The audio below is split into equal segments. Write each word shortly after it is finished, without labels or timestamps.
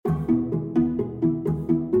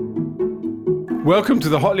Welcome to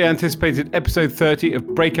the hotly anticipated episode 30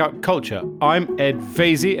 of Breakout Culture. I'm Ed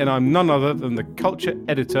Vasey, and I'm none other than the culture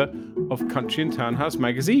editor of Country and Townhouse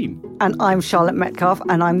magazine. And I'm Charlotte Metcalfe,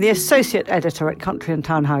 and I'm the associate editor at Country and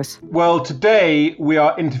Townhouse. Well, today we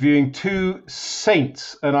are interviewing two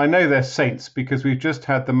saints, and I know they're saints because we've just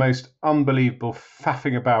had the most unbelievable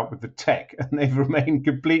faffing about with the tech, and they've remained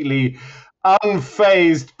completely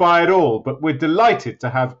unfazed by it all. But we're delighted to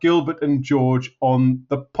have Gilbert and George on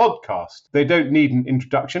the podcast. They don't need an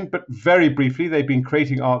introduction, but very briefly, they've been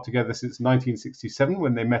creating art together since 1967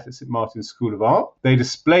 when they met at St Martin's School of Art. They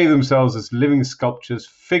display themselves as living sculptures,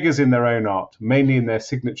 figures in their own art, mainly in their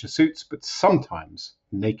signature suits, but sometimes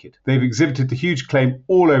naked. They've exhibited to huge acclaim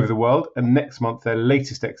all over the world, and next month their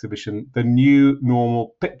latest exhibition, The New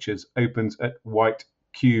Normal Pictures, opens at White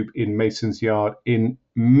Cube in Mason's Yard in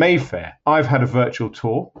Mayfair. I've had a virtual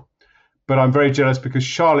tour, but I'm very jealous because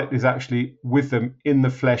Charlotte is actually with them in the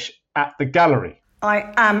flesh at the gallery.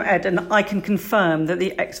 I am, Ed, and I can confirm that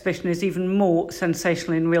the exhibition is even more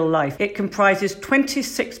sensational in real life. It comprises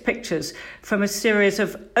 26 pictures from a series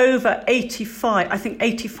of over 85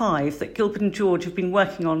 that Gilbert and George have been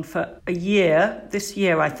working on for a year, this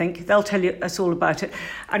year I think. They'll tell us all about it.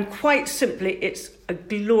 And quite simply, it's a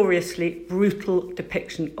gloriously brutal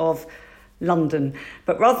depiction of London.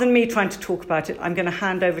 But rather than me trying to talk about it, I'm going to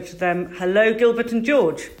hand over to them. Hello, Gilbert and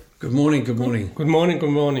George. Good morning, good morning. Good morning,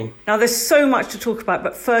 good morning. Now, there's so much to talk about,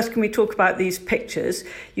 but first, can we talk about these pictures?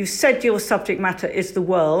 You've said your subject matter is the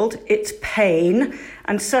world, it's pain,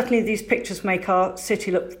 and certainly these pictures make our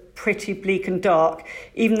city look pretty bleak and dark,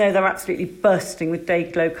 even though they're absolutely bursting with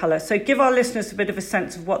day-glow colour. So give our listeners a bit of a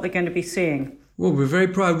sense of what they're going to be seeing. Well, we're very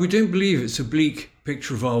proud. We don't believe it's a bleak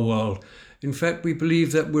picture of our world. In fact, we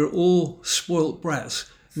believe that we're all spoilt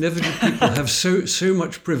brats. Never did people have so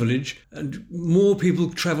much privilege, and more people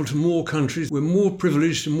travel to more countries. We're more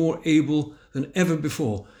privileged and more able than ever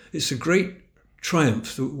before. It's a great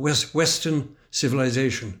triumph, the Western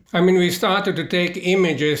civilization. I mean, we started to take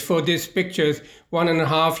images for these pictures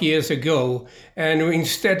 1.5 years ago, and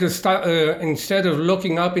instead of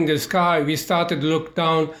looking up in the sky, we started to look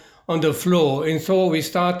down on the floor, and so we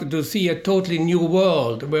started to see a totally new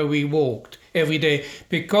world where we walked every day,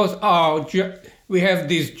 because we have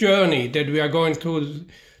this journey that we are going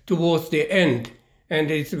towards the end,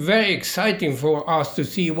 and it's very exciting for us to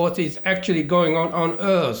see what is actually going on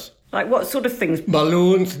Earth. Like what sort of things?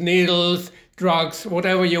 Balloons, needles, drugs,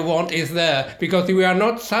 whatever you want is there, because we are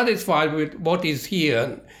not satisfied with what is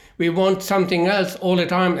here. We want something else all the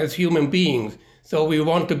time as human beings. So we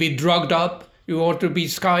want to be drugged up, we want to be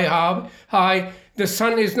sky high. The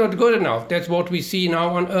sun is not good enough. That's what we see now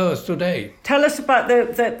on Earth today. Tell us about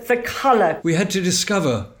the colour. We had to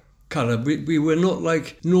discover colour. We were not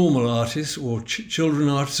like normal artists or children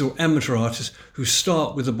artists or amateur artists who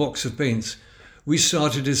start with a box of paints. We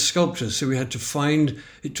started as sculptors, so we had to find...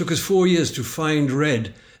 It took us 4 years to find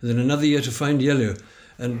red, and then another year to find yellow.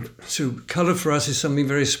 And so colour for us is something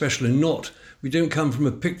very special, and we don't come from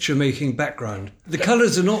a picture-making background. The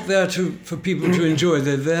colours are not there for people to enjoy.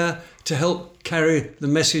 They're there to help carry the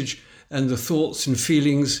message and the thoughts and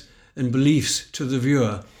feelings and beliefs to the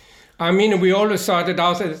viewer. I mean, we always started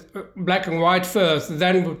out as black and white first,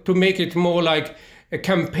 then to make it more like a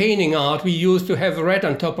campaigning art, we used to have red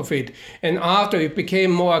on top of it. And after it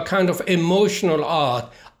became more a kind of emotional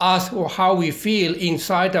art, us how we feel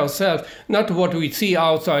inside ourselves, not what we see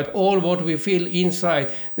outside, all what we feel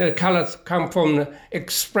inside. The colors come from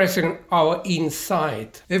expressing our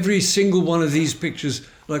inside. Every single one of these pictures,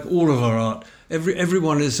 like all of our art,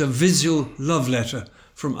 everyone is a visual love letter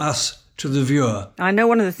from us to the viewer. I know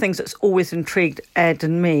one of the things that's always intrigued Ed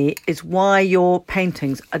and me is why your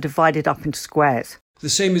paintings are divided up into squares. The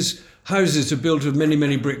same as houses are built of many,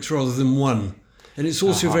 many bricks rather than one. And it's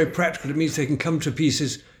also very practical. It means they can come to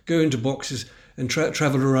pieces, go into boxes and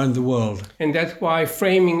travel around the world. And that's why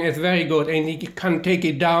framing is very good. And you can take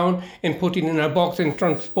it down and put it in a box and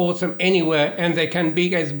transport them anywhere, and they can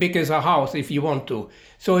be as big as a house if you want to.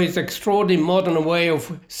 So it's an extraordinary modern way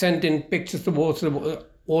of sending pictures towards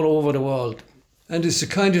all over the world. And it's a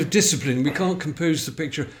kind of discipline. We can't compose the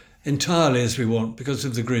picture entirely as we want because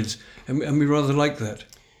of the grids, and we rather like that.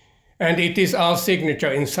 And it is our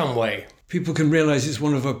signature in some way. People can realise it's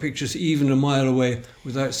one of our pictures even a mile away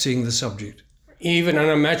without seeing the subject. Even on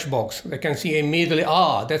a matchbox, they can see immediately,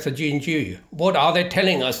 that's a G&G. What are they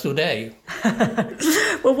telling us today?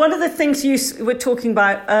 Well, one of the things you were talking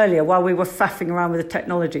about earlier while we were faffing around with the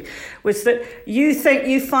technology was that you think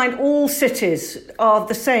you find all cities are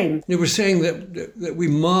the same. We're saying that we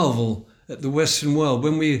marvel at the Western world.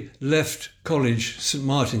 When we left college, St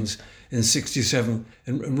Martin's, in 1967,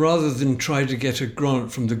 and rather than try to get a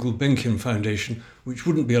grant from the Gulbenkian Foundation, which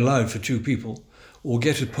wouldn't be allowed for two people, or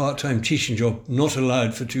get a part-time teaching job, not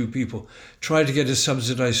allowed for two people, try to get a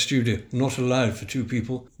subsidised studio, not allowed for two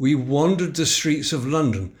people. We wandered the streets of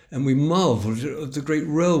London and we marvelled at the great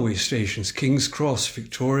railway stations, King's Cross,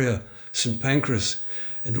 Victoria, St Pancras,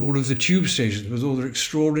 and all of the tube stations with all their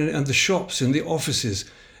extraordinary, and the shops and the offices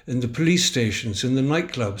and the police stations and the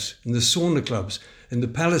nightclubs and the sauna clubs and the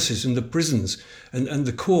palaces and the prisons and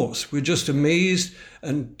the courts. We're just amazed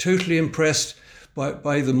and totally impressed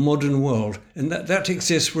by the modern world. And that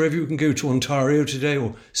exists wherever you can go to Ontario today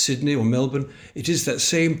or Sydney or Melbourne. It is that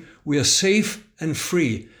same, we are safe and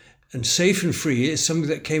free. And safe and free is something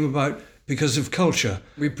that came about because of culture.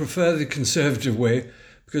 We prefer the conservative way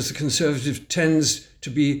because the conservative tends to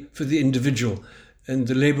be for the individual and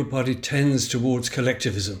the Labour Party tends towards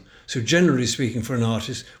collectivism. So generally speaking, for an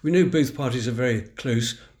artist, we know both parties are very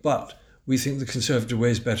close, but we think the conservative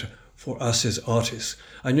way is better for us as artists.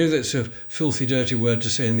 I know that's a filthy, dirty word to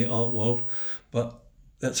say in the art world, but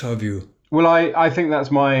that's our view. Well, I think that's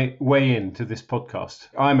my way into this podcast.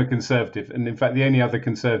 I'm a conservative, and in fact, the only other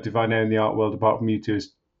conservative I know in the art world apart from you two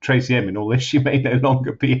is Tracy Emin, although she may no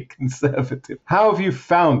longer be a conservative. How have you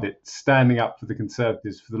found it standing up for the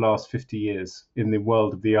Conservatives for the last 50 years in the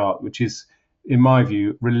world of the art, which is, in my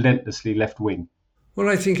view, relentlessly left-wing? Well,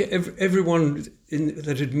 I think everyone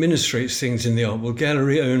that administrates things in the art world,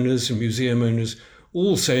 gallery owners and museum owners,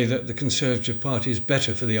 all say that the Conservative Party is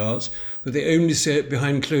better for the arts, but they only say it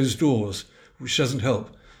behind closed doors, which doesn't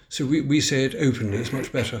help. So we say it openly, it's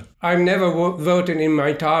much better. I've never voted in my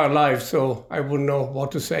entire life, so I wouldn't know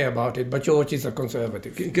what to say about it, but George is a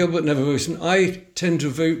Conservative. Gilbert never votes, and I tend to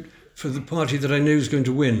vote for the party that I know is going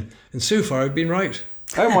to win, and so far I've been right.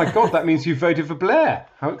 Oh my God, that means you voted for Blair.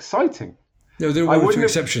 How exciting. No, there are one or two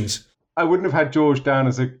exceptions. I wouldn't have had George down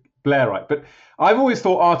as a Blairite, but I've always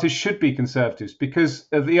thought artists should be conservatives because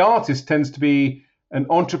the artist tends to be an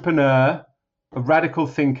entrepreneur, a radical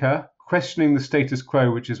thinker, questioning the status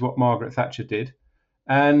quo, which is what Margaret Thatcher did.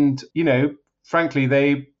 And, you know, frankly,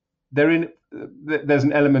 there's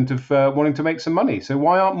an element of wanting to make some money. So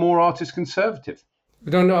why aren't more artists conservative?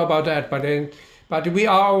 We don't know about that, but we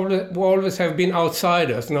always have been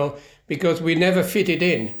outsiders, because we never fitted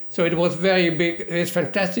in. So it was very big. It's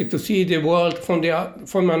fantastic to see the world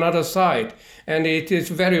from another side. And it is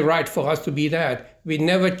very right for us to be that. We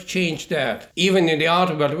never changed that. Even in the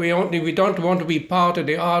art world, we don't want to be part of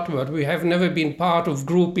the art world. We have never been part of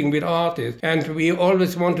grouping with artists. And we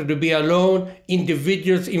always wanted to be alone,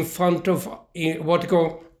 individuals in front of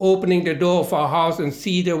opening the door of our house and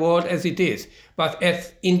see the world as it is, but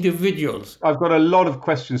as individuals. I've got a lot of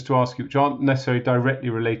questions to ask you, which aren't necessarily directly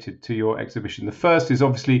related to your exhibition. The first is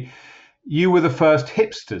obviously you were the first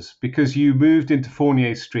hipsters because you moved into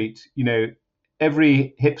Fournier Street. You know,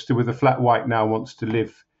 every hipster with a flat white now wants to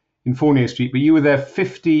live in Fournier Street, but you were there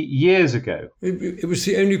 50 years ago. It was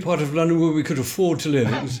the only part of London where we could afford to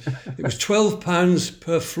live. It was £12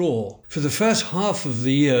 per floor. For the first half of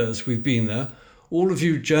the years we've been there, all of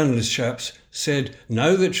you journalist chaps said,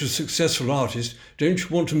 now that you're a successful artist, don't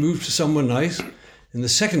you want to move to somewhere nice? In the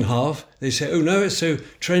second half, they say, oh, no, it's so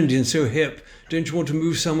trendy and so hip. Don't you want to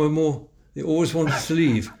move somewhere more? They always wanted to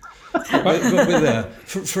leave. but we're there.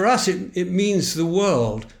 For us, it means the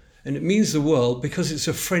world. And it means the world because it's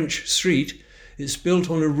a French street. It's built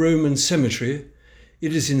on a Roman cemetery.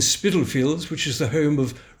 It is in Spitalfields, which is the home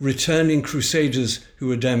of returning crusaders who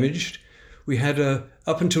were damaged. We had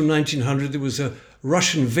up until 1900, there was a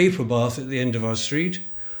Russian vapor bath at the end of our street.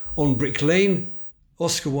 On Brick Lane,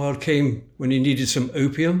 Oscar Wilde came when he needed some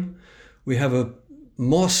opium. We have a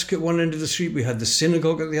mosque at one end of the street. We had the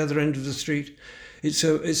synagogue at the other end of the street. It's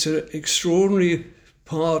an extraordinary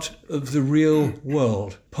part of the real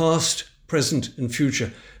world, past, present and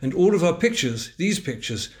future. And all of our pictures, these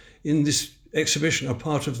pictures in this exhibition are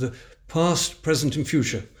part of the past, present and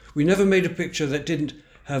future. We never made a picture that didn't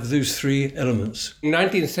have those three elements. In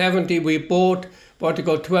 1970, we bought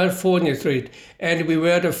 12 Fournier Street, and we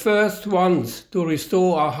were the first ones to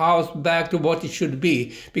restore our house back to what it should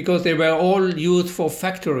be, because they were all used for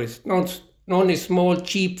factories, not only small,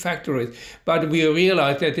 cheap factories, but we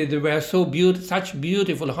realized that they were such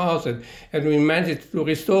beautiful houses, and we managed to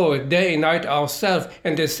restore it day and night ourselves,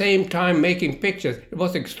 and at the same time making pictures. It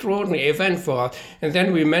was an extraordinary event for us. And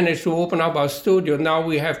then we managed to open up our studio. Now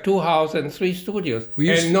we have 2 houses and 3 studios.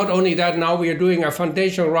 And not only that, now we are doing a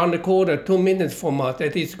foundation around the corner, 2 minutes from us,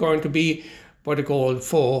 that is going to be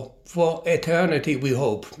for eternity, we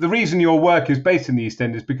hope. The reason your work is based in the East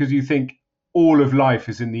End is because you think all of life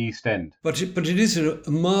is in the East End. But it is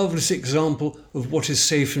a marvellous example of what is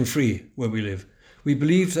safe and free where we live. We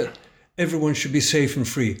believe that everyone should be safe and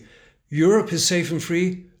free. Europe is safe and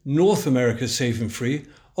free. North America is safe and free.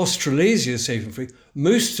 Australasia is safe and free.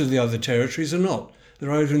 Most of the other territories are not.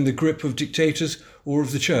 They're either in the grip of dictators or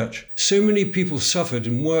of the church. So many people suffered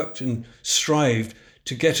and worked and strived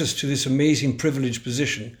to get us to this amazing privileged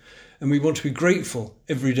position. And we want to be grateful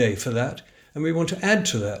every day for that. And we want to add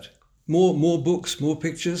to that. More books, more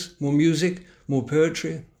pictures, more music, more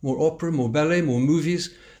poetry, more opera, more ballet, more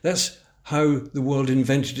movies. That's how the world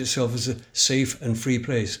invented itself as a safe and free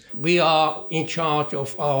place. We are in charge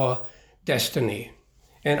of our destiny.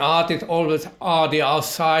 And artists always are the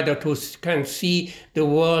outsider who can see the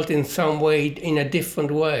world in some way, in a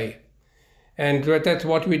different way. And that's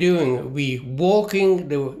what we're doing. We're walking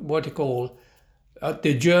the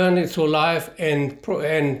journey through life and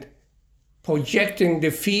projecting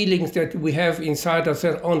the feelings that we have inside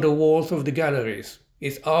ourselves on the walls of the galleries.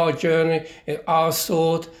 It's our journey, our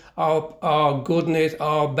thought, our goodness,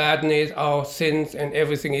 our badness, our sins, and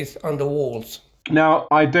everything is on the walls. Now,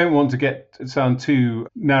 I don't want to sound too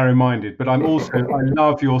narrow-minded, but I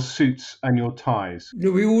love your suits and your ties.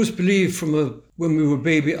 We always believed when we were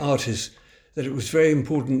baby artists that it was very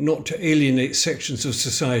important not to alienate sections of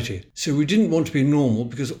society. So we didn't want to be normal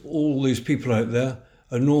because all those people out there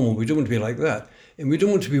are normal. We don't want to be like that. And we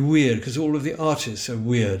don't want to be weird because all of the artists are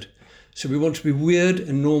weird. So we want to be weird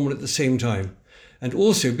and normal at the same time. And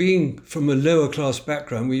also, being from a lower class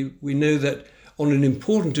background, we know that on an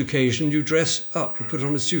important occasion, you dress up, you put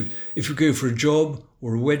on a suit. If you go for a job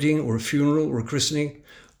or a wedding or a funeral or a christening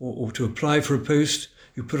or to apply for a post,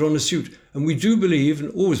 you put on a suit. And we do believe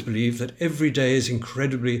and always believe that every day is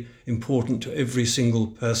incredibly important to every single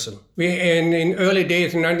person. In early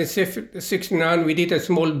days, in 1969, we did a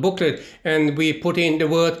small booklet and we put in the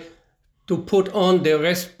word to put on the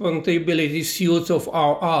responsibility suits of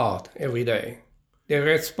our art every day. The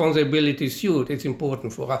responsibility suit is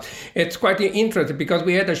important for us. It's quite interesting because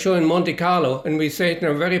we had a show in Monte Carlo and we stayed in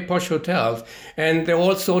a very posh hotel and they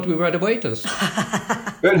all thought we were the waiters.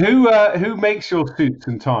 But who makes your suits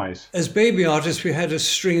and ties? As baby artists, we had a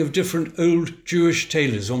string of different old Jewish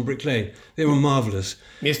tailors on Brick Lane. They were marvellous.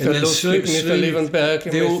 Mr. Lustig, Mr. Liebenberg.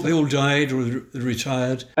 They all died or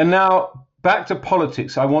retired. And now, back to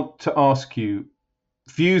politics, I want to ask you,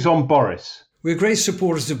 views on Boris? We're great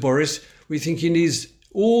supporters of Boris. We think he needs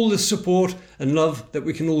all the support and love that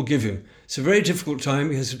we can all give him. It's a very difficult time.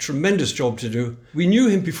 He has a tremendous job to do. We knew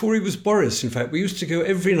him before he was Boris, in fact. We used to go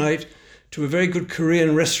every night to a very good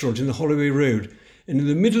Korean restaurant in the Holloway Road. And in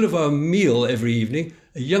the middle of our meal every evening,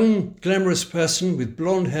 a young, glamorous person with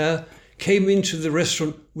blonde hair came into the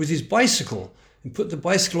restaurant with his bicycle and put the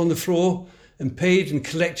bicycle on the floor and paid and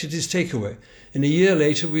collected his takeaway. And a year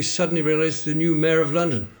later, we suddenly realised the new mayor of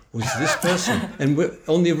London was this person. And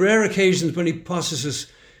on the rare occasions when he passes us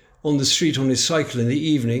on the street on his cycle in the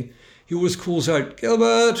evening, he always calls out,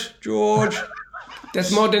 "Gilbert, George."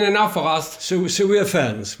 That's more than enough for us. So we are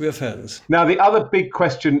fans. We are fans. Now, the other big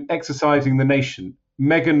question exercising the nation,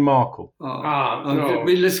 Meghan Markle. No.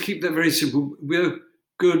 Let's keep that very simple. We're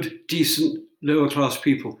good, decent, lower class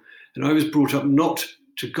people. And I was brought up not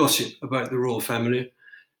to gossip about the royal family,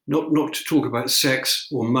 not to talk about sex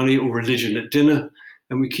or money or religion at dinner.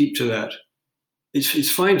 And we keep to that.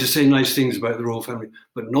 It's fine to say nice things about the royal family,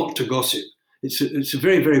 but not to gossip. It's a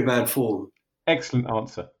very, very bad form. Excellent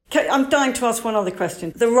answer. I'm dying to ask one other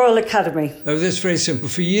question. The Royal Academy. Oh, that's very simple.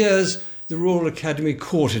 For years, the Royal Academy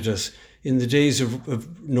courted us. In the days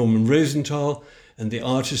of Norman Rosenthal and the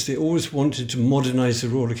artists, they always wanted to modernise the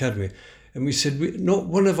Royal Academy. And we said, not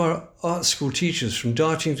one of our art school teachers from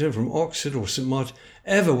Dartington, from Oxford or St Martin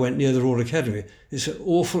ever went near the Royal Academy. It's an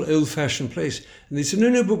awful old-fashioned place. And they said,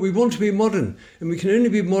 no, but we want to be modern. And we can only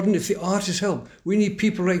be modern if the artists help. We need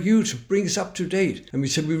people like you to bring us up to date. And we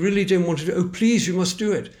said, we really don't want to do it. Oh, please, you must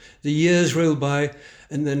do it. The years rolled by.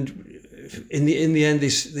 And then in the end, they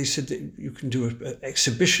said that you can do an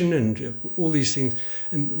exhibition and all these things.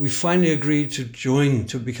 And we finally agreed to join,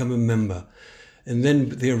 to become a member. And then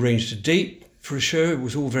they arranged a date for a show. It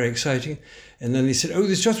was all very exciting. And then they said, oh,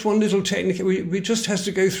 there's just one little technical. We just has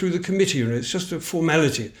to go through the committee. It's just a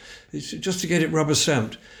formality. It's just to get it rubber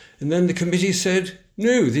stamped. And then the committee said,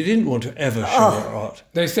 no, they didn't want to ever show our art.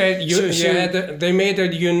 They said they made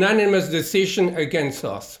a unanimous decision against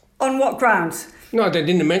us. On what grounds? No, they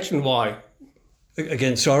didn't mention why.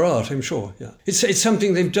 Against our art, I'm sure, yeah. It's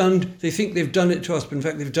something they've done. They think they've done it to us, but in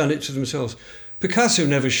fact they've done it to themselves. Picasso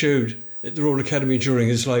never showed at the Royal Academy during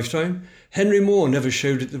his lifetime. Henry Moore never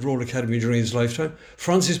showed at the Royal Academy during his lifetime.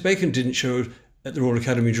 Francis Bacon didn't show at the Royal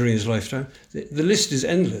Academy during his lifetime. The list is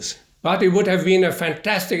endless. But it would have been a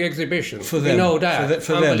fantastic exhibition. For them. We know that.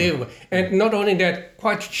 For Unbelievable. them. And not only that,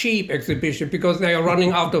 quite cheap exhibition because they are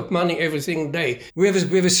running out of money every single day. We have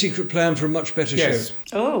a secret plan for a much better Yes.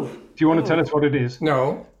 show. Oh. Do you want to tell us what it is?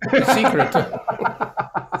 No, it's secret.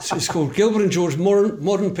 It's called Gilbert and George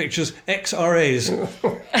Modern Pictures XRAs.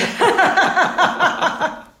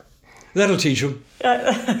 That'll teach them.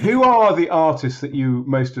 Who are the artists that you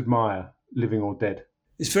most admire, living or dead?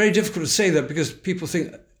 It's very difficult to say that because people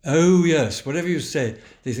think, oh yes, whatever you say,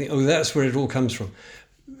 they think, oh, that's where it all comes from.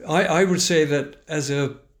 I would say that as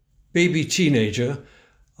a baby teenager,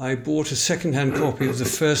 I bought a second-hand copy of the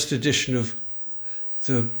first edition of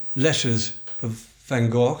the letters of Van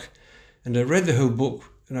Gogh, and I read the whole book,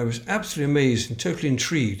 and I was absolutely amazed and totally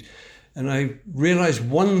intrigued. And I realized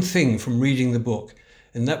one thing from reading the book,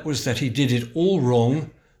 and that was that he did it all wrong,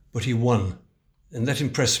 but he won. And that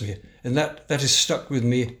impressed me. And that has stuck with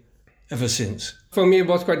me ever since. For me, it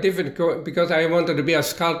was quite difficult because I wanted to be a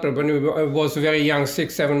sculptor when I was very young,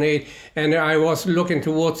 6, 7, 8, and I was looking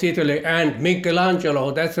towards Italy. And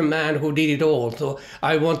Michelangelo, that's a man who did it all. So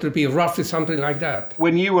I wanted to be roughly something like that.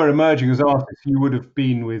 When you were emerging as artists, you would have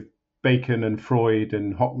been with Bacon and Freud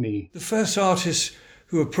and Hockney. The first artist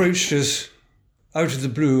who approached us out of the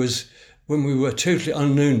blue as when we were totally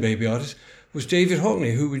unknown baby artists was David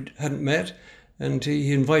Hockney, who we hadn't met, and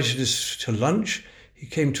he invited us to lunch. He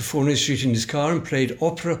came to Forney Street in his car and played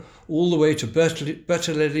opera all the way to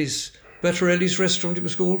Bertorelli's restaurant, it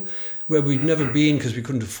was called, where we'd never been because we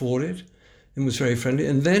couldn't afford it, and was very friendly.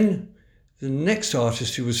 And then the next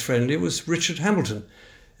artist who was friendly was Richard Hamilton,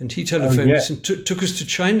 and he telephoned us and took us to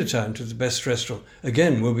Chinatown, to the best restaurant,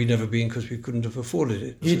 again, where we'd never been because we couldn't have afforded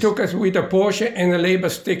it. He took us with a Porsche and a Labour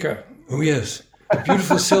sticker. Oh yes, a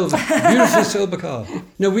beautiful silver car.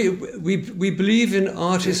 No, we believe in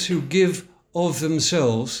artists who give of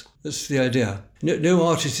themselves. That's the idea. No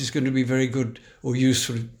artist is going to be very good or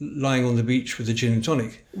useful lying on the beach with a gin and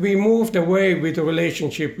tonic. We moved away with the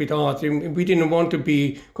relationship with art. We didn't want to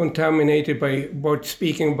be contaminated by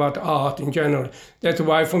speaking about art in general. That's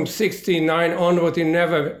why from 1969 onward, we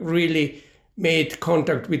never really made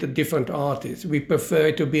contact with a different artist. We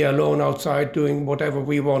prefer to be alone outside doing whatever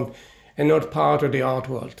we want and not part of the art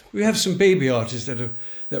world. We have some baby artists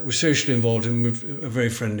that were socially involved and are very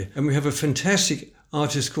friendly. And we have a fantastic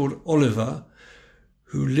artist called Oliver,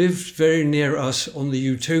 who lived very near us on the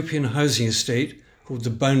utopian housing estate called the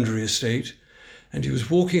Boundary Estate. And he was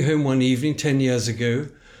walking home one evening 10 years ago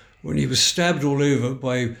when he was stabbed all over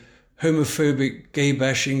by homophobic,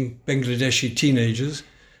 gay-bashing Bangladeshi teenagers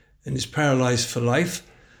and is paralysed for life.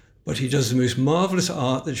 But he does the most marvellous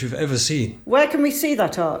art that you've ever seen. Where can we see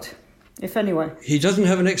that art, if anywhere? He doesn't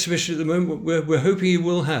have an exhibition at the moment. We're hoping he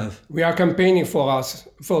will have. We are campaigning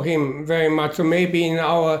for him very much. So maybe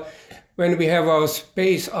when we have our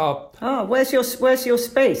space up. Oh, where's your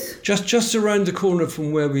space? Just around the corner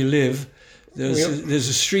from where we live, there's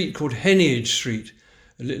a street called Heneage Street,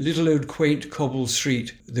 a little old quaint cobbled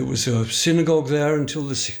street. There was a synagogue there until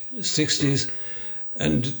the 60s,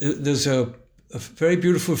 and there's a very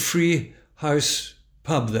beautiful free house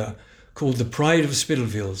pub there called the Pride of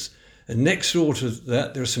Spitalfields. And next door to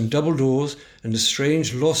that, there are some double doors and a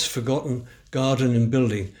strange, lost, forgotten garden and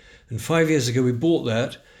building. And 5 years ago, we bought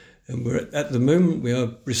that. And at the moment, we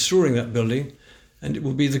are restoring that building. And it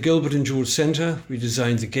will be the Gilbert and George Centre. We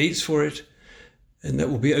designed the gates for it. And that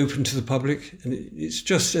will be open to the public. And it's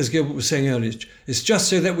just, as Gilbert was saying earlier, it's just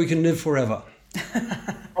so that we can live forever.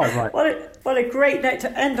 Right. What a great note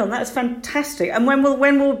to end on. That's fantastic. And when will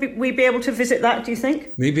we be able to visit that, do you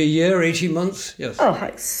think? Maybe a year, 18 months, yes. Oh, how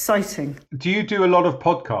exciting. Do you do a lot of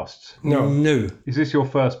podcasts? No. Is this your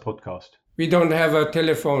first podcast? We don't have a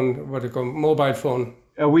telephone, mobile phone.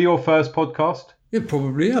 Are we your first podcast? Yeah,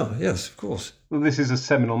 probably, yeah. Yes, of course. Well, this is a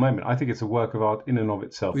seminal moment. I think it's a work of art in and of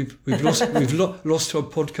itself. We've lost our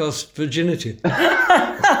podcast virginity.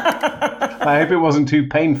 I hope it wasn't too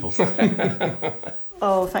painful.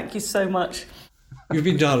 Oh, thank you so much. You've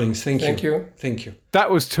been darlings. Thank you. Thank you. That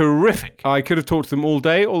was terrific. I could have talked to them all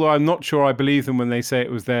day, although I'm not sure I believe them when they say it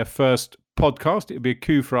was their first podcast. It would be a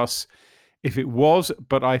coup for us if it was,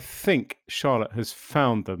 but I think Charlotte has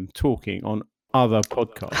found them talking on other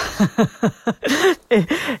podcasts.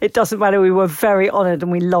 It doesn't matter. We were very honoured and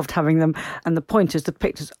we loved having them. And the point is, the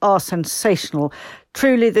pictures are sensational.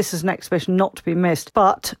 Truly, this is an exhibition not to be missed.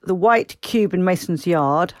 But the White Cube in Mason's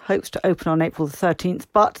Yard hopes to open on April the 13th.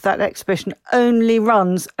 But that exhibition only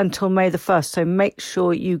runs until May the 1st. So make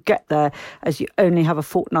sure you get there, as you only have a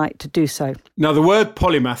fortnight to do so. Now, the word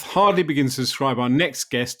polymath hardly begins to describe our next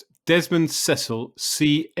guest, Desmond Cecil,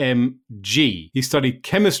 CMG. He studied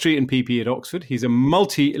chemistry and PP at Oxford. He's a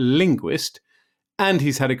multi-linguist And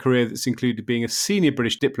he's had a career that's included being a senior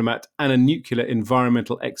British diplomat and a nuclear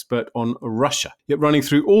environmental expert on Russia. Yet running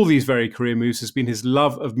through all these varied career moves has been his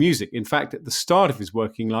love of music. In fact, at the start of his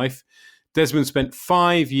working life, Desmond spent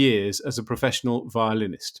 5 years as a professional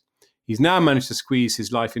violinist. He's now managed to squeeze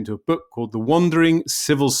his life into a book called The Wandering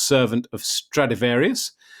Civil Servant of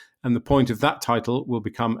Stradivarius, and the point of that title will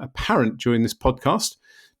become apparent during this podcast.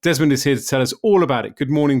 Desmond is here to tell us all about it.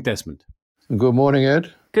 Good morning, Desmond. Good morning,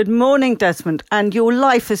 Ed. Good morning, Desmond. And your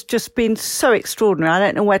life has just been so extraordinary. I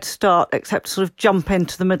don't know where to start except to sort of jump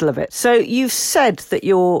into the middle of it. So you've said that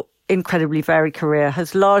your incredibly varied career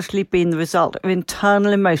has largely been the result of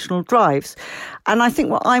internal emotional drives. And I think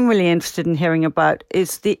what I'm really interested in hearing about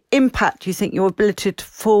is the impact you think your ability to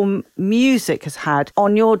form music has had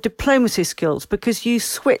on your diplomacy skills, because you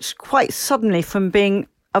switched quite suddenly from being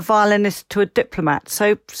a violinist to a diplomat.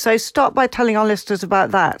 So start by telling our listeners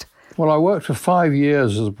about that. Well, I worked for 5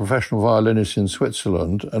 years as a professional violinist in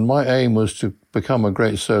Switzerland, and my aim was to become a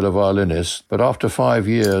great solo violinist. But after 5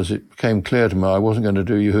 years, it became clear to me I wasn't going to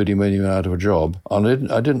do Yehudi Menuhin out of a job. And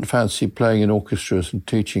I didn't fancy playing in orchestras and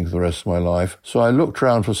teaching for the rest of my life. So I looked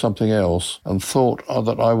around for something else and thought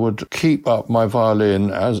that I would keep up my violin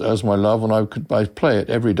as my love, and I play it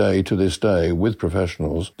every day to this day with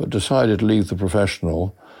professionals, but decided to leave the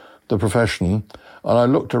profession. And I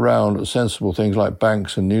looked around at sensible things like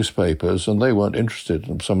banks and newspapers, and they weren't interested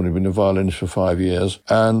in someone who'd been a violinist for 5 years.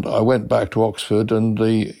 And I went back to Oxford, and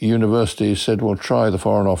the university said, well, try the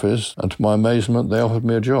Foreign Office. And to my amazement, they offered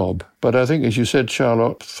me a job. But I think, as you said,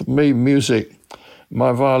 Charlotte, for me, music,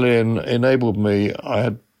 my violin enabled me. I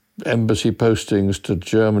had embassy postings to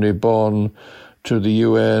Germany, Bonn, to the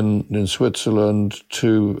UN in Switzerland,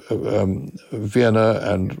 to Vienna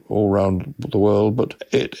and all around the world. But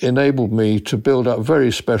it enabled me to build up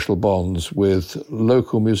very special bonds with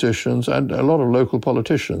local musicians and a lot of local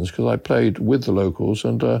politicians, because I played with the locals,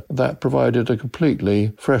 and that provided a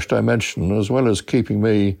completely fresh dimension, as well as keeping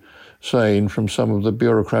me sane from some of the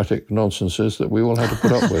bureaucratic nonsenses that we all had to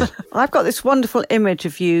put up with. I've got this wonderful image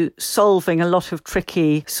of you solving a lot of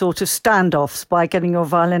tricky sort of standoffs by getting your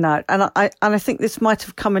violin out. And I think this might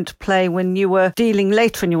have come into play when you were dealing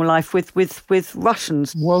later in your life with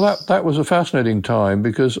Russians. Well, that was a fascinating time,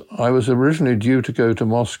 because I was originally due to go to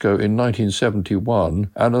Moscow in 1971.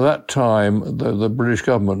 And at that time, the British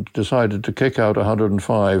government decided to kick out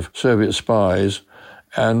 105 Soviet spies.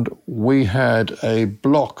 And we had a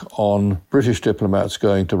block on British diplomats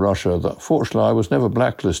going to Russia. That, fortunately, I was never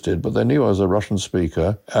blacklisted, but they knew I was a Russian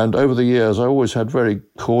speaker. And over the years, I always had very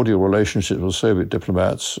cordial relationships with Soviet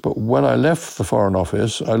diplomats. But when I left the Foreign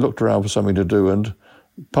Office, I looked around for something to do, and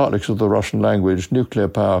partly because of the Russian language, nuclear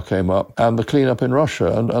power came up, and the cleanup in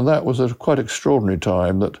Russia. And that was a quite extraordinary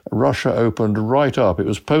time that Russia opened right up. It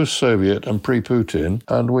was post-Soviet and pre-Putin,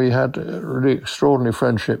 and we had a really extraordinary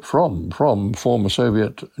friendship from former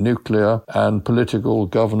Soviet nuclear and political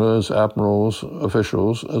governors, admirals,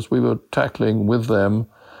 officials, as we were tackling with them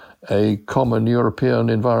a common European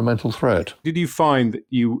environmental threat. Did you find that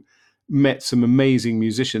you met some amazing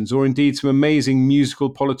musicians, or indeed some amazing musical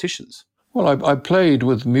politicians? Well, I played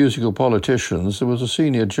with musical politicians. There was a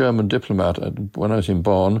senior German diplomat when I was in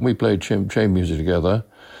Bonn. We played chamber music together,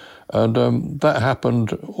 and that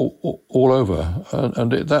happened all over.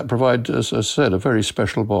 And that provides, as I said, a very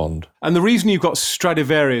special bond. And the reason you've got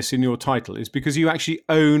Stradivarius in your title is because you actually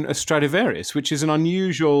own a Stradivarius, which is an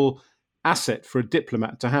unusual asset for a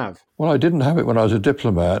diplomat to have. Well, I didn't have it when I was a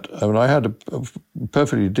diplomat. I mean, I had a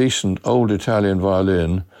perfectly decent old Italian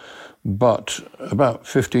violin. But about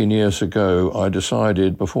 15 years ago, I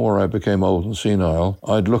decided, before I became old and senile,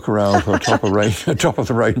 I'd look around for a top of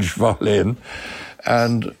the range violin.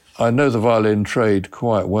 And I know the violin trade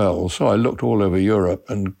quite well, so I looked all over Europe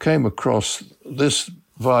and came across this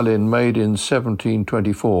violin made in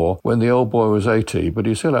 1724 when the old boy was 80, but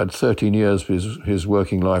he still had 13 years of his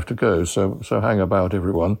working life to go. So hang about,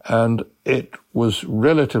 everyone. And it was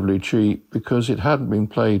relatively cheap because it hadn't been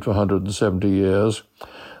played for 170 years.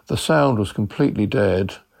 The sound was completely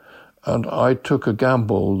dead, and I took a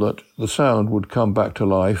gamble that the sound would come back to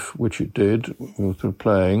life, which it did through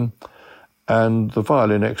playing, and the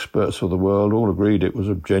violin experts of the world all agreed it was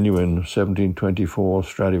a genuine 1724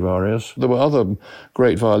 Stradivarius. There were other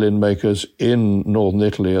great violin makers in northern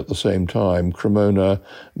Italy at the same time, Cremona,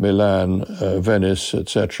 Milan, Venice,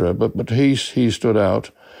 etc., but he stood out,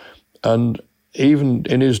 and even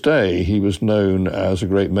in his day, he was known as a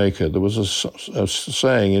great maker. There was a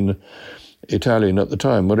saying in Italian at the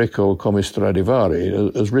time, ricco come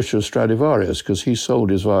Stradivari, as rich as Stradivarius, because he sold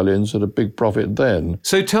his violins at a big profit then.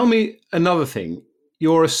 So tell me another thing.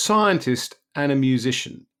 You're a scientist and a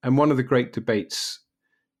musician, and one of the great debates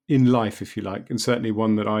in life, if you like, and certainly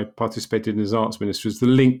one that I participated in as arts minister, is the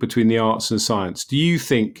link between the arts and science. Do you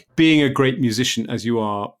think being a great musician as you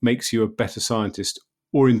are makes you a better scientist,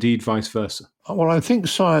 or indeed vice versa? Well, I think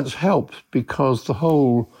science helps because the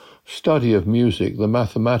whole study of music, the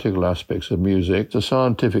mathematical aspects of music, the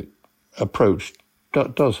scientific approach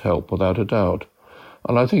does help without a doubt.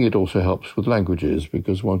 And I think it also helps with languages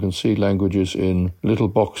because one can see languages in little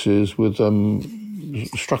boxes with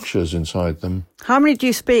structures inside them. How many do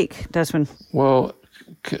you speak, Desmond? Well,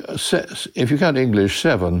 if you count English,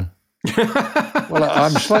 7. Well,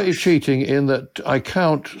 I'm slightly cheating in that I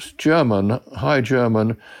count German, High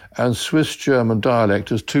German, and Swiss German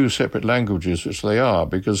dialect as 2 separate languages, which they are,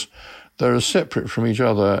 because they're as separate from each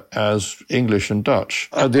other as English and Dutch.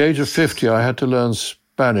 At the age of 50, I had to learn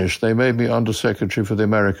Spanish. They made me Undersecretary for the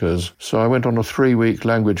Americas. So I went on a 3-week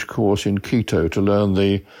language course in Quito to learn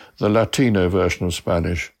the Latino version of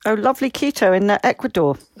Spanish. Oh, lovely Quito in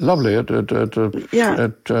Ecuador. Lovely, at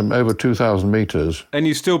over 2,000 metres. And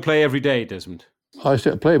you still play every day, Desmond? I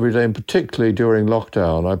play every day, and particularly during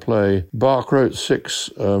lockdown. I play Bach wrote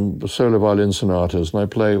 6 solo violin sonatas, and I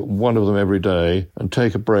play one of them every day and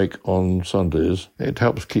take a break on Sundays. It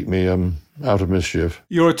helps keep me out of mischief.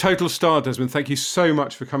 You're a total star, Desmond. Thank you so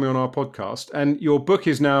much for coming on our podcast. And your book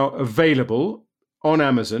is now available on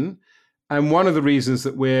Amazon. And one of the reasons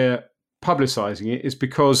that we're publicising it is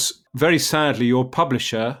because, very sadly, your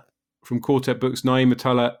publisher from Quartet Books, Naeem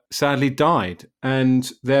Attallah, sadly died.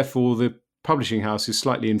 And therefore, the publishing house is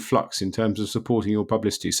slightly in flux in terms of supporting your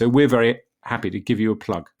publicity. So we're very happy to give you a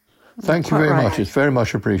plug. Thank you very much. It's very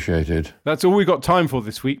much appreciated. That's all we've got time for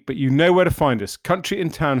this week, but you know where to find us,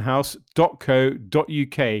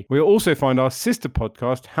 countryandtownhouse.co.uk. We'll also find our sister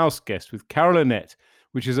podcast, House Guest, with Carol Annette,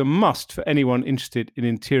 which is a must for anyone interested in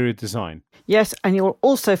interior design. Yes, and you'll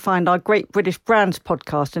also find our Great British Brands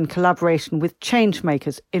podcast in collaboration with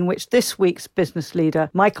Changemakers, in which this week's business leader,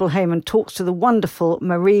 Michael Heyman, talks to the wonderful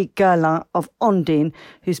Marie Gerlin of Ondine,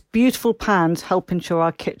 whose beautiful pans help ensure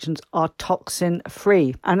our kitchens are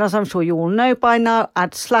toxin-free. And as I'm sure you all know by now,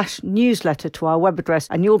 add /newsletter to our web address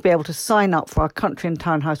and you'll be able to sign up for our Country and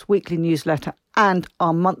Townhouse weekly newsletter and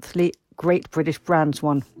our monthly Great British Brands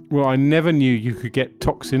one. Well, I never knew you could get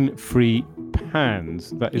toxin-free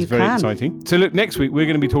pans. That is very exciting. So look, next week we're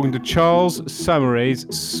going to be talking to Charles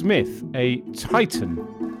Samarays Smith, a titan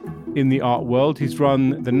in the art world. He's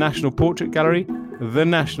run the National Portrait Gallery, the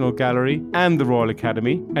National Gallery and the Royal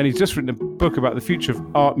Academy. And he's just written a book about the future of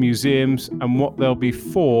art museums and what they'll be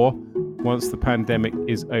for once the pandemic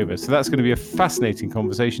is over. So that's going to be a fascinating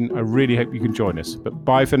conversation. I really hope you can join us. But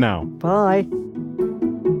bye for now. Bye.